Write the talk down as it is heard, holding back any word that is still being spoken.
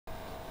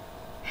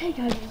Hey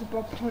guys, it's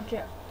Bob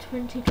Project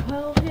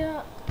 2012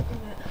 here.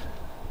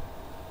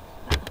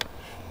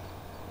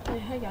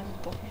 Hey guys, it's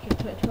Bob Project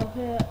 2012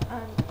 here,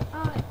 and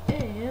I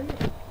am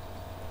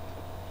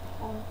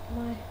on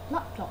my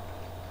laptop.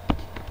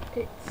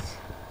 It's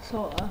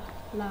sort of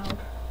loud.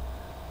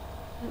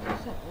 And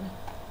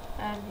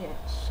yeah,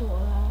 it's sort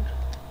of loud.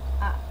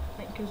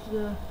 Because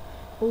the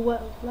all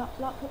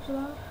laptops are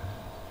loud.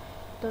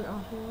 Don't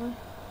ask me why.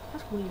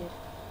 That's weird.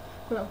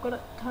 But I've got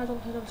it tied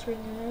onto another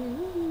screen here.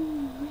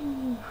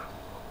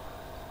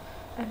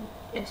 And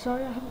yeah,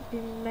 sorry I haven't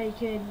been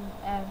making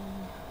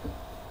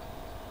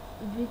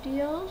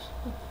videos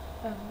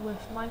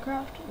with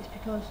Minecraft. It's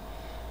because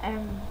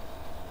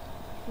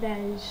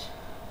there's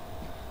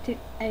took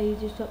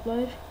ages to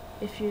upload.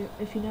 If you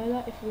know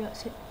that, if you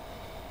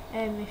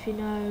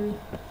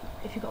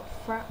got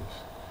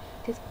fraps,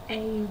 it takes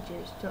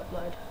ages to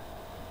upload.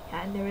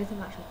 Yeah, and there is a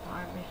match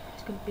behind me.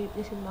 It's gonna be,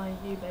 this is my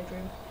new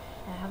bedroom.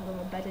 I haven't got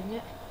my bed in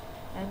yet.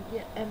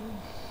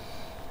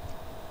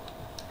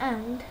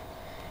 And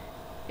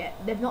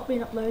they've not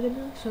been uploading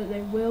them, so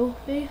they will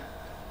be.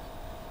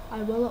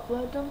 I will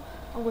upload them.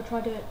 I'm gonna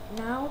try to do it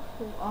now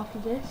or after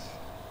this.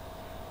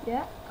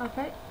 Yeah,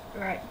 okay.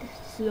 Right, this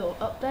is a little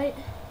update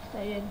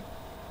saying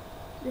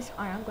this.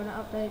 I am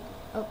gonna upload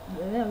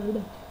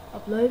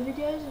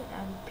videos,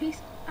 and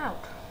peace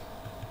out.